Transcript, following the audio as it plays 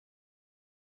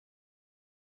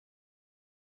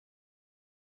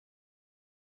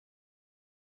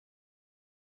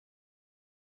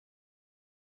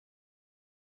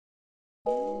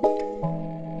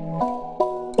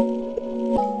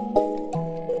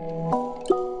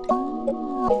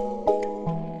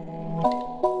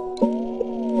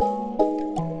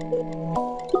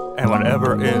And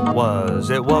whatever it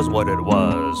was what it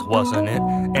was, wasn't it?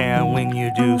 And when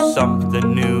you do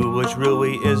something new, which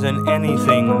really isn't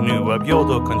anything new,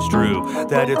 you'll construe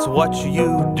that it's what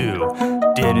you do.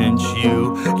 Didn't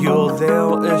you?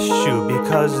 They'll eschew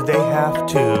because they have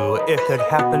to. It could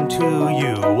happen to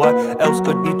you. What else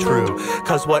could be true?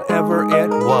 Cause whatever it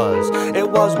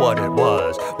was what it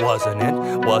was, wasn't it?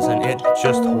 Wasn't it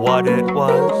just what it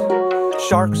was?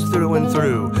 Sharks through and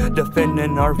through,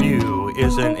 defending our view.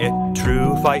 Isn't it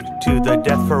true? Fight to the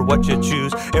death for what you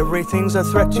choose. Everything's a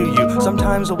threat to you.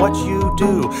 Sometimes what you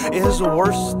do is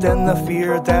worse than the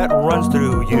fear that runs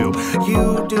through you.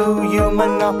 You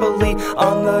monopoly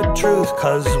on the truth.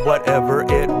 Cause whatever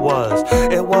it was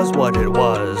what it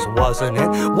was, wasn't it?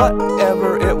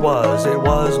 Whatever it was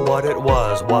what it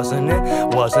was, wasn't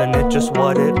it? Wasn't it just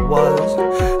what it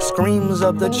was? Screams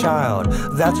of the child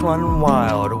that's running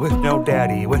wild, with no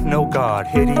daddy, with no God,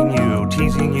 hitting you,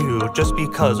 teasing you just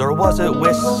because, or was it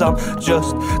with some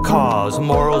just cause?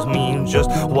 Morals mean just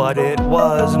what it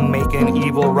was. Making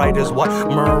evil right is what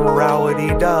morality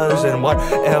does. And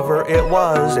whatever it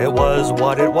was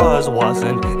what it was,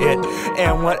 wasn't it?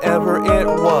 And whatever it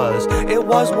was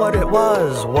what it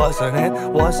was, wasn't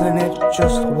it? Wasn't it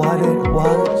just what it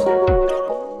was?